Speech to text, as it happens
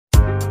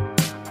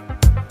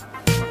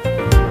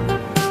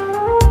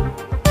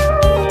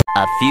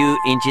A few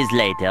inches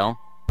later.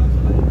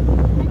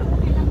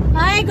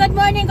 Hi, good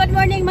morning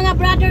mga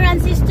brother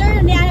and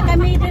sister. Niya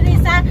kami diri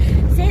sa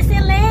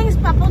Sisilings.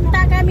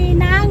 Papunta kami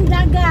ng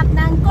dagat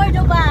ng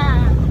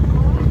Cordova.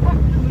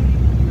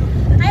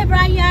 Hi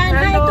Brian,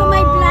 hello. Hi to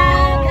my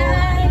vlog.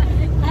 Hi.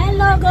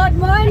 Hello, good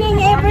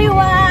morning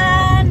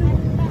everyone.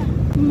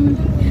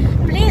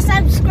 Please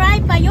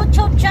subscribe my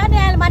YouTube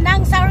channel,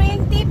 Manang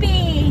Saring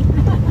TV.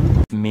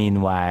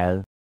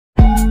 Meanwhile.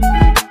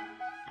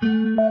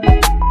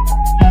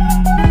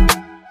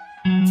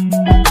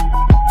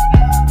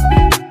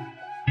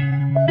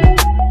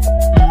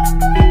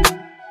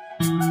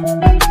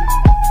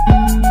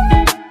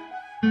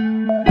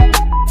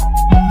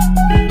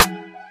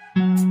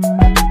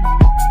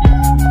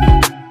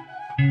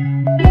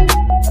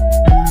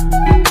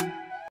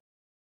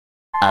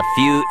 A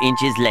few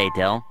inches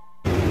later.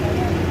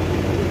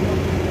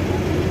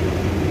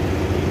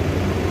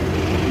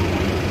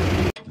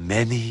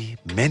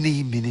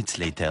 Many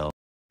minutes later.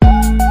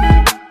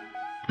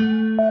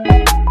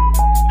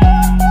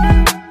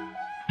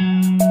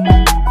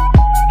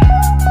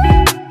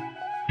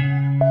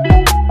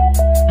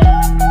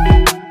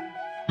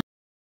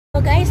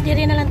 So guys,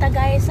 diri na lang ta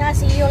guys ha.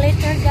 See you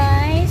later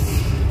guys.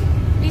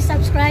 Please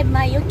subscribe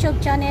my YouTube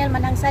channel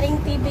Manang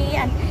Saring TV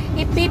and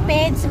FB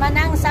page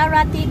Manang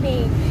Sara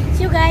TV.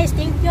 See you guys.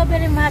 Thank you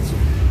very much.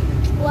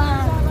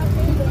 Wow.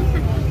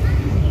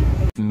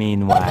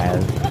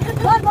 Meanwhile.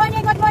 Good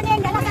morning.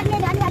 Dalasan mi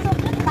dali ato.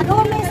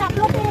 Padumi sa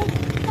Clubing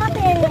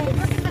Cottage.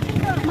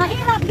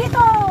 Mahirap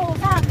dito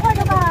sa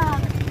Cordova.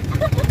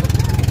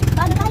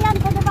 Bantayan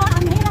Cordova,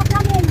 ang hirap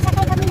namin.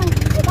 Sakay kami ng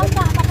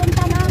bangka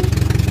papunta ng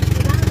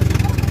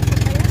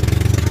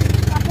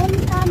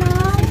cottage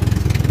namin.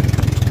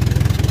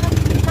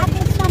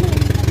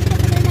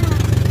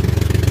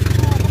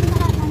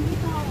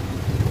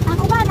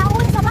 Ako ba,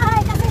 nauwi sa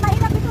bahay kasi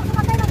mahirap dito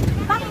sumakay ng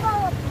bangko.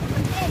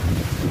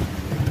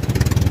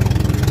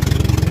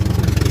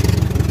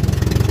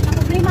 Ang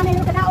problema na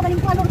yung kadao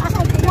galing kualong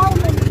asal ground.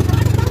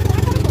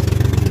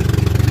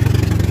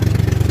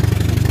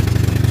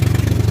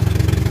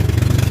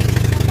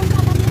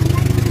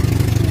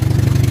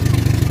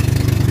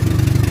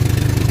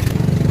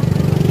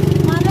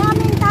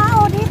 Maraming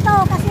tao dito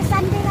kasi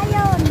Sunday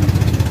ngayon.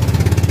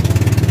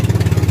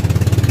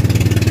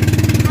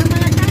 Ang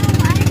mga tao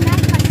ay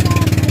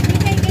nagpasyal.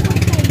 Ikay.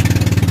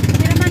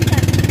 Hiraman ka.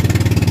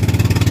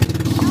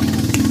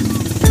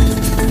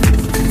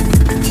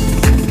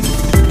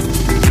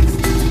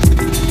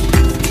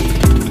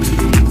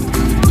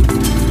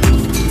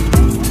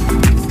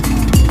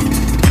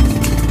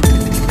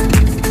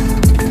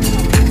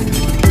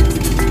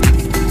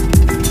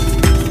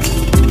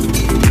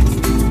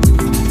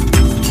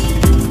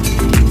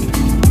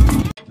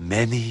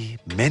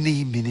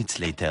 Many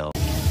minutes later.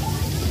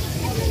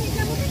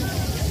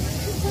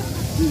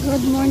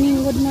 Good morning.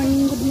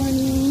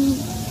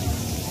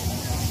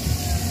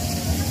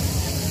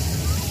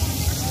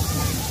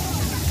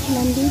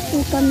 Nandito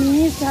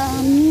kami sa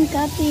aming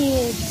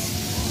cottage.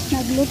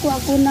 Nagluto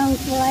ako ng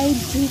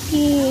fried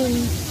chicken.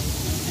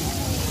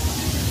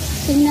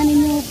 Tingnan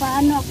niyo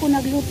paano ako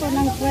nagluto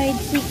ng fried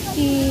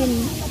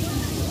chicken.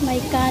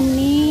 May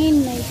kanin,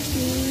 may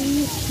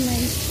cheese,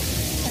 may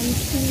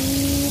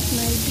pansit,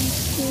 may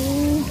biko.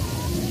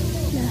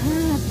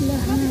 Lahat.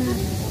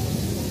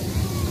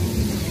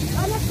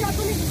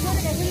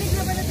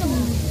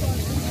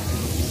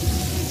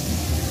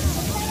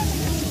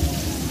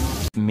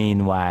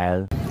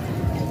 Meanwhile.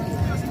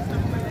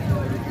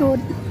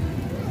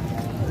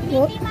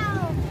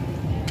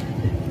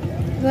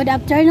 Good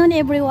afternoon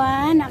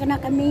everyone. Ako na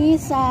kami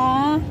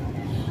sa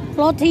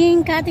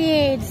floating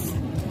cottage.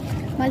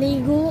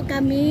 Maligo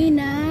kami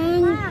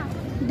ng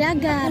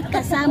dagat.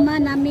 Kasama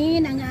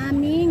namin ang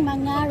aming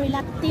mga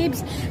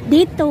relatives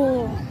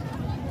dito.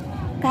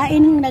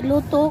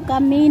 Nagluto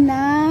kami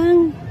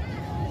ng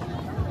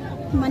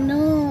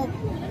manok,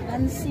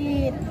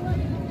 pansit.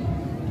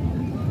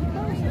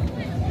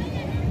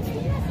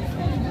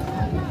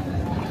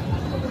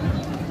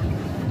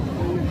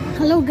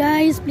 Hello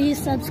guys, please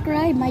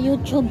subscribe my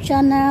YouTube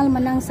channel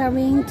Manang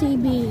Saring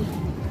TV.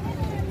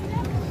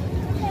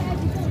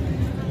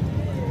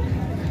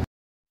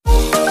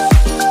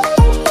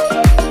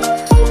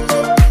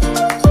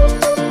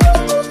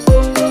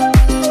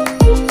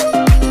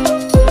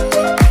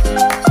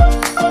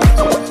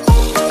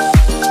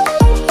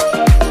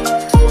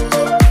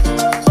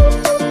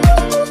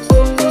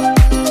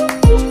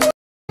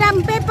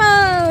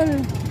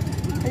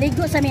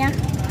 Ligo sa miya.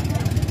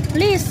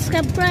 Please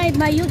subscribe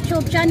my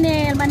YouTube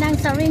channel Manang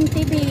Saring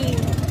TV.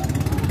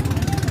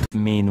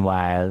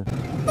 Meanwhile.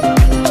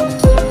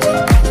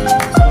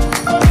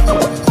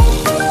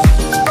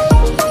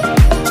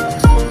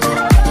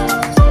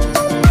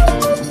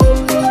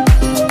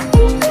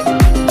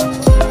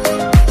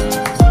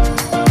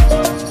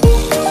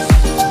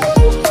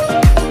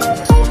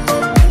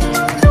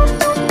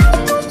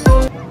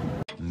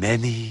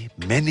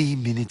 Many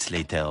minutes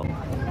later.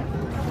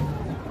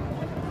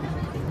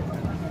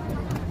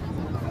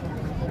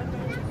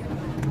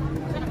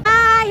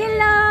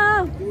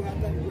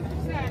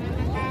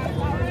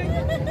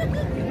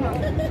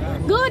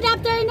 good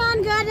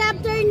afternoon, good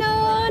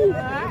afternoon.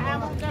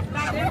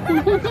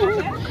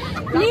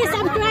 Please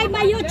subscribe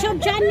my YouTube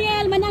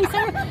channel, Manang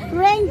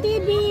Saring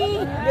TV.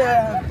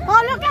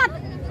 Oh, look at.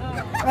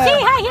 Say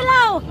hi,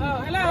 hello.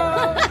 Hello.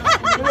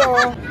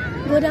 Hello.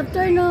 Good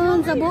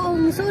afternoon sa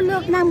buong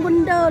sulok ng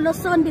mundo,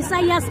 Luzon,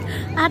 Visayas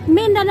at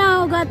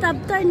Mindanao. Good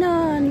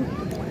afternoon.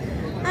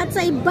 At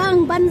sa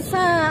ibang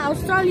bansa,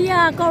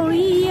 Australia,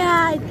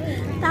 Korea,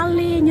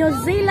 Italy, New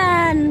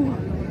Zealand,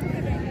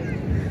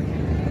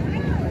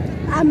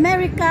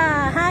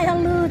 America. Hi,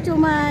 hello to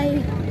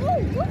my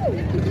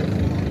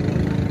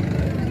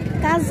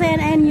cousin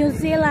in New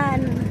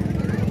Zealand.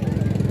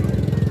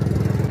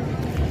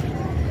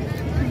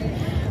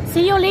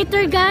 See you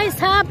later guys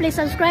ha. Please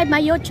subscribe my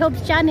YouTube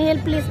channel.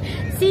 Please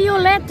see you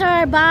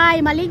later.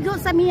 Bye. Maligo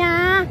sa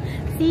miya.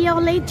 See you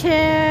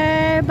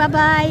later. Bye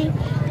bye.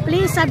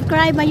 Please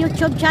subscribe my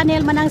YouTube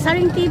channel Manang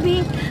Saring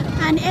TV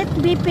and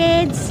FB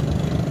page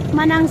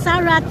Manang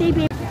Sara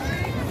TV.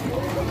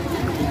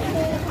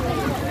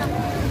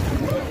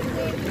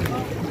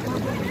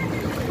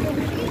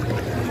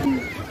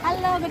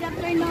 Hello, good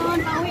afternoon.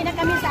 Pauwi na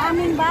kami sa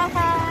aming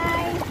bahay.